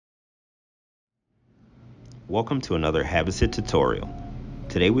Welcome to another Habasit tutorial.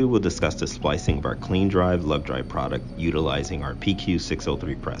 Today we will discuss the splicing of our Cleandrive lug drive product utilizing our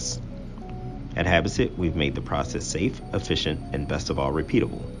PQ-603 press. At Habasit, we've made the process safe, efficient, and best of all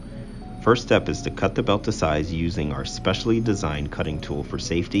repeatable. First step is to cut the belt to size using our specially designed cutting tool for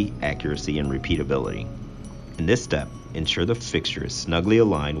safety, accuracy, and repeatability. In this step, ensure the fixture is snugly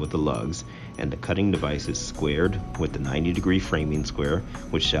aligned with the lugs and the cutting device is squared with the 90-degree framing square,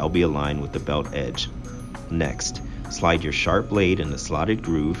 which shall be aligned with the belt edge. Next, slide your sharp blade in the slotted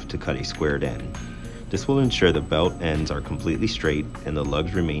groove to cut a squared end. This will ensure the belt ends are completely straight and the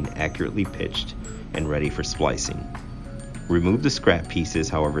lugs remain accurately pitched and ready for splicing. Remove the scrap pieces,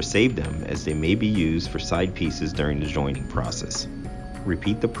 however save them, as they may be used for side pieces during the joining process.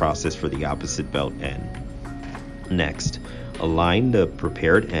 Repeat the process for the opposite belt end. Next, align the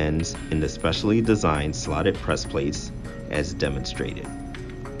prepared ends in the specially designed slotted press plates as demonstrated.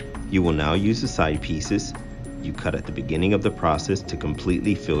 You will now use the side pieces you cut at the beginning of the process to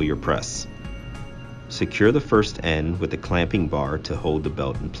completely fill your press. Secure the first end with a clamping bar to hold the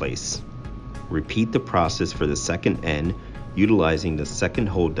belt in place. Repeat the process for the second end utilizing the second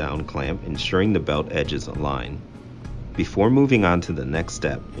hold down clamp, ensuring the belt edge is aligned. Before moving on to the next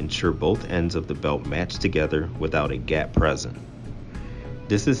step, ensure both ends of the belt match together without a gap present.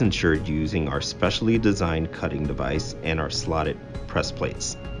 This is ensured using our specially designed cutting device and our slotted press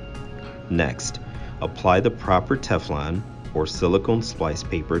plates. Next, apply the proper Teflon or silicone splice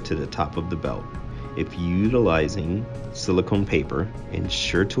paper to the top of the belt. If utilizing silicone paper,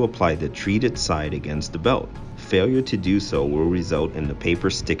 ensure to apply the treated side against the belt. Failure to do so will result in the paper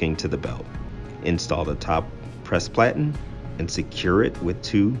sticking to the belt. Install the top press platen and secure it with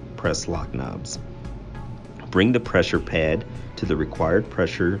 2 press lock knobs. Bring the pressure pad to the required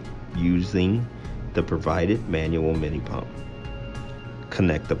pressure using the provided manual mini pump.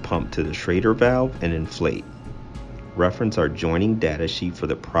 Connect the pump to the Schrader valve and inflate. Reference our joining data sheet for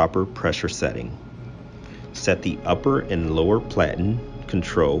the proper pressure setting. Set the upper and lower platen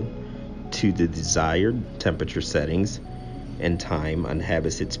control to the desired temperature settings and time on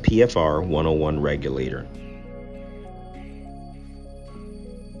Habasit's PFR 101 regulator.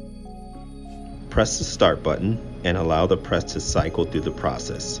 Press the start button and allow the press to cycle through the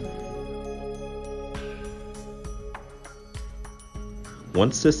process.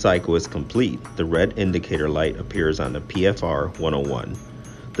 Once the cycle is complete, the red indicator light appears on the PFR 101.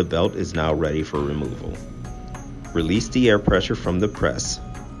 The belt is now ready for removal. Release the air pressure from the press.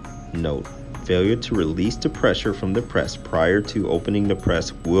 Note, failure to release the pressure from the press prior to opening the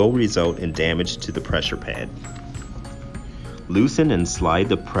press will result in damage to the pressure pad. Loosen and slide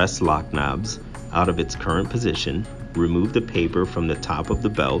the press lock knobs out of its current position. Remove the paper from the top of the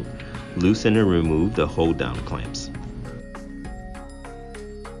belt. Loosen and remove the hold down clamps.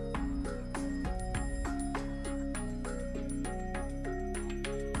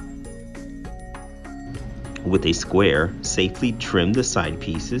 With a square, safely trim the side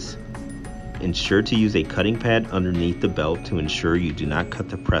pieces. Ensure to use a cutting pad underneath the belt to ensure you do not cut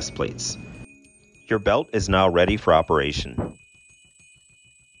the press plates. Your belt is now ready for operation.